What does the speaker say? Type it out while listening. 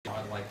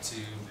like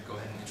to go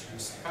ahead and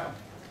introduce Kyle.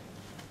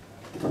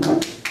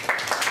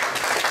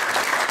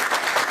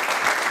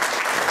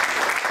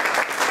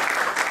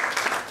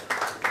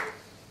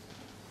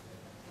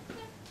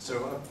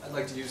 So I'd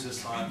like to use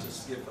this time to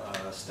give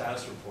a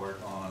status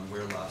report on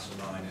where Lasso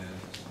 9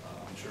 is.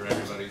 I'm sure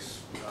everybody's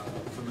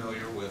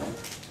familiar with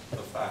the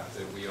fact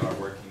that we are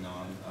working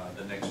on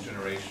the next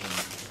generation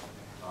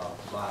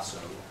of Lasso,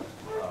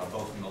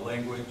 both in the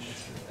language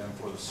and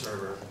for the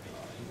server.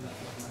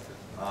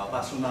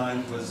 Lasso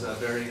 9 was a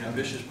very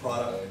ambitious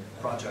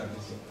project.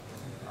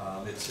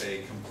 It's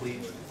a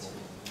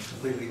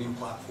completely new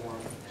platform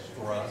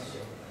for us.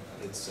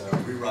 It's a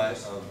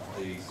rewrite of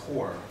the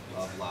core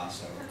of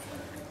Lasso.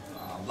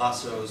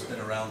 Lasso has been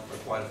around for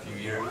quite a few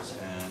years,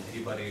 and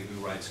anybody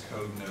who writes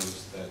code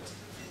knows that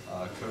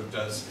code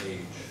does age,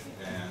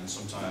 and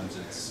sometimes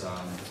it's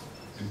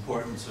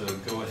important to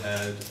go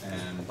ahead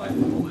and bite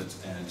the bullet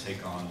and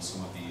take on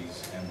some of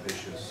these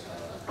ambitious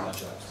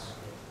projects.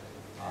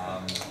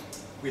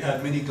 We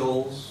had many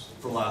goals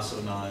for Lasso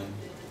 9.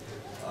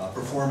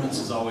 Performance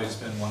has always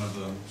been one of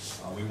them.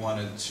 We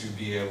wanted to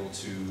be able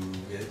to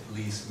at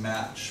least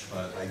match,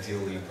 but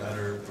ideally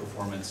better,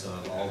 performance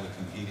of all the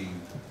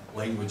competing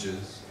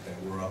languages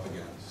that we're up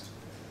against.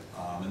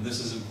 And this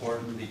is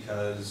important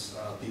because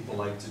people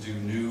like to do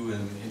new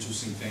and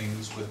interesting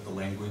things with the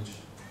language,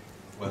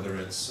 whether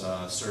it's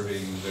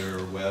serving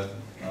their web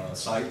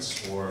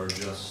sites or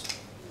just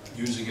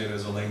using it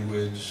as a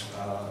language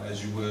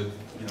as you would,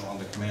 on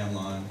the command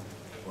line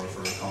or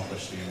for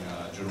accomplishing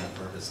general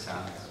purpose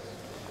tasks.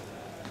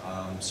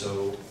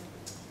 So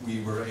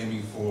we were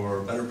aiming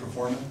for better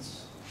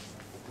performance.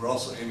 We're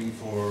also aiming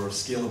for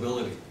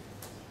scalability.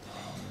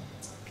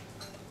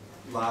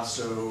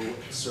 Lasso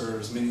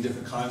serves many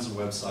different kinds of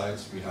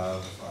websites. We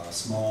have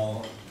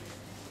small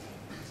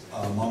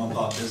mom and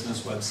pop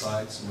business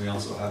websites, and we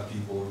also have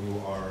people who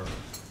are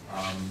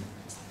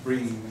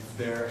bringing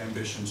their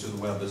ambition to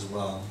the web as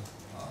well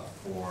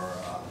for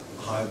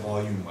high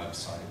volume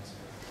websites.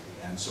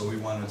 And so we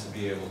wanted to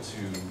be able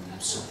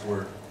to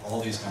support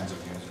all these kinds of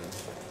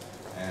users.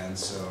 And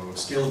so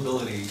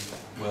scalability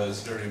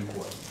was very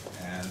important,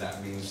 and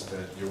that means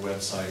that your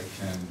website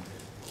can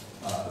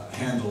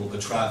handle the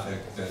traffic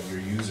that your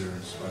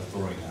users are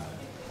throwing at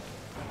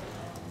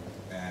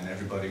it. And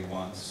everybody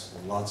wants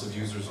lots of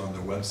users on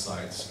their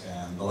websites,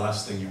 and the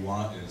last thing you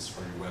want is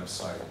for your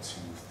website to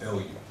fail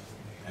you.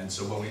 And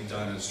so what we've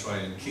done is try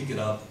and kick it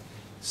up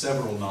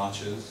several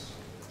notches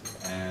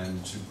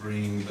and to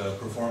bring the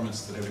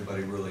performance that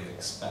everybody really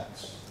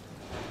expects.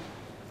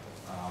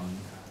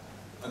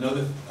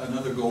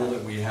 Another goal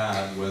that we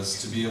had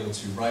was to be able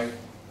to write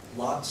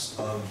lots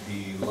of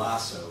the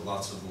Lasso,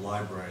 lots of the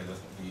library, the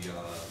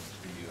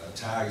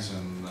tags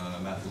and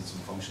methods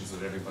and functions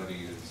that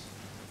everybody is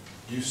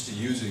used to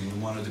using. We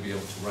wanted to be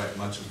able to write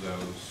much of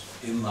those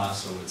in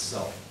Lasso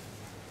itself.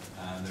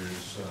 And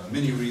there's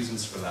many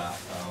reasons for that.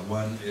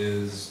 One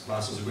is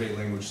Lasso is a great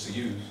language to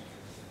use.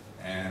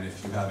 And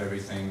if you have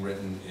everything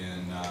written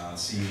in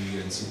C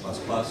and C++,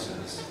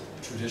 as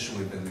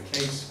traditionally been the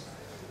case,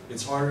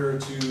 it's harder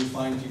to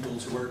find people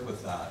to work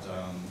with that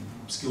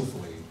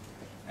skillfully.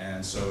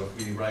 And so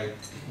if we write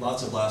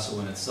lots of Lasso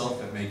in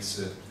itself, it makes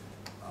it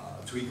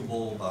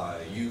tweakable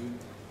by you,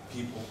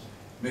 people,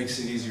 makes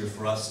it easier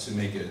for us to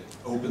make it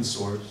open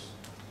source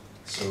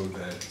so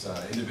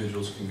that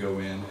individuals can go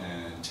in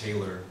and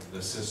tailor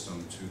the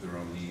system to their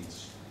own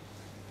needs.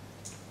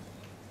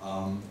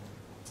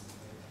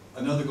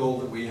 Another goal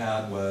that we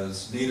had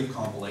was native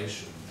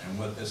compilation, and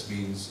what this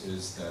means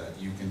is that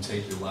you can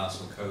take your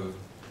Lasso code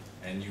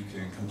and you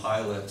can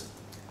compile it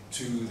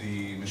to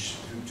the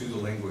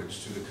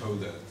language, to the code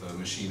that the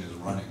machine is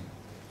running.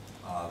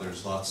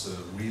 There's lots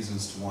of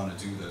reasons to want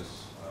to do this.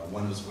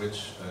 One is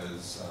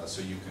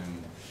so you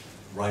can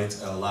write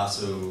a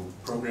Lasso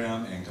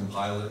program and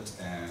compile it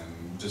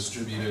and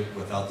distribute it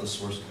without the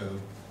source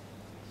code.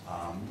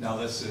 Now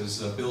this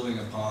is building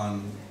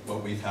upon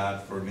what we've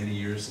had for many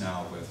years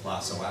now with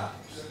Lasso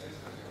apps.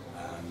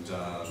 And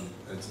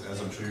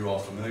as I'm sure you're all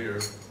familiar,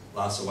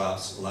 Lasso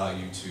apps allow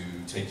you to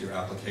take your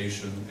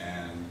application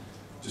and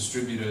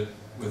distribute it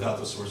without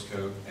the source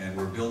code, and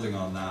we're building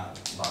on that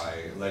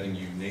by letting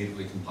you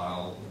natively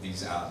compile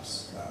these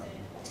apps.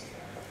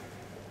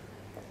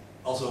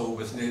 Also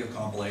with native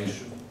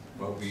compilation,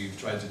 what we've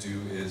tried to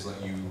do is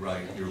let you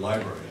write your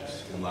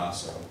libraries in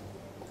Lasso.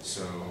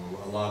 So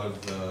a lot of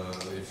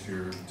if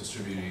you're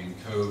distributing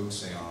code,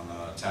 say on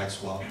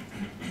TagSwap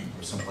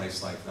or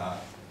someplace like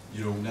that,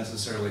 you don't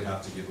necessarily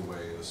have to give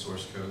away the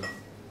source code.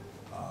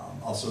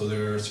 Also,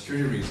 there are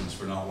security reasons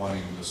for not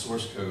wanting the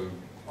source code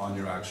on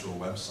your actual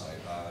website.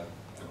 I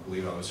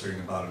believe I was hearing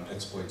about an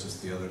exploit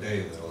just the other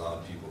day that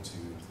allowed people to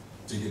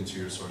dig into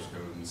your source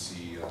code and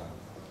see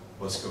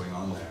what's going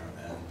on there.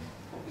 And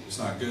it's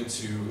not good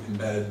to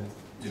embed,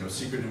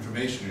 secret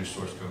information in your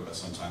source code, but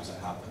sometimes it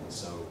happens.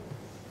 So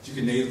if you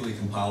can natively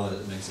compile it,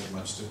 it makes it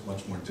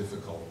much more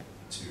difficult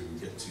to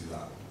get to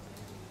that.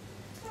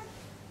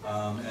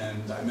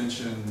 And I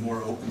mentioned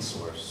more open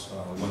source.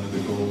 One of the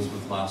goals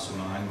with Lasso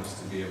 9 was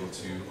to be able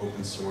to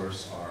open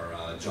source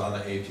our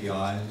Java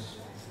APIs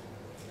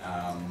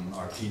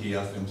our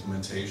PDF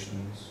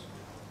implementations,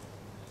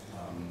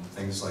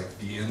 things like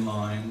the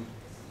inline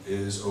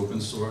is open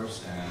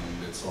source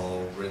and it's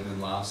all written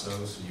in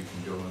Lasso, so you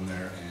can go in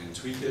there and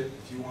tweak it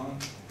if you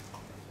want.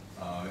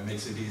 It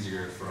makes it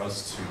easier for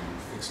us to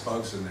fix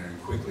bugs in there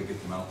and quickly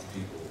get them out to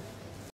people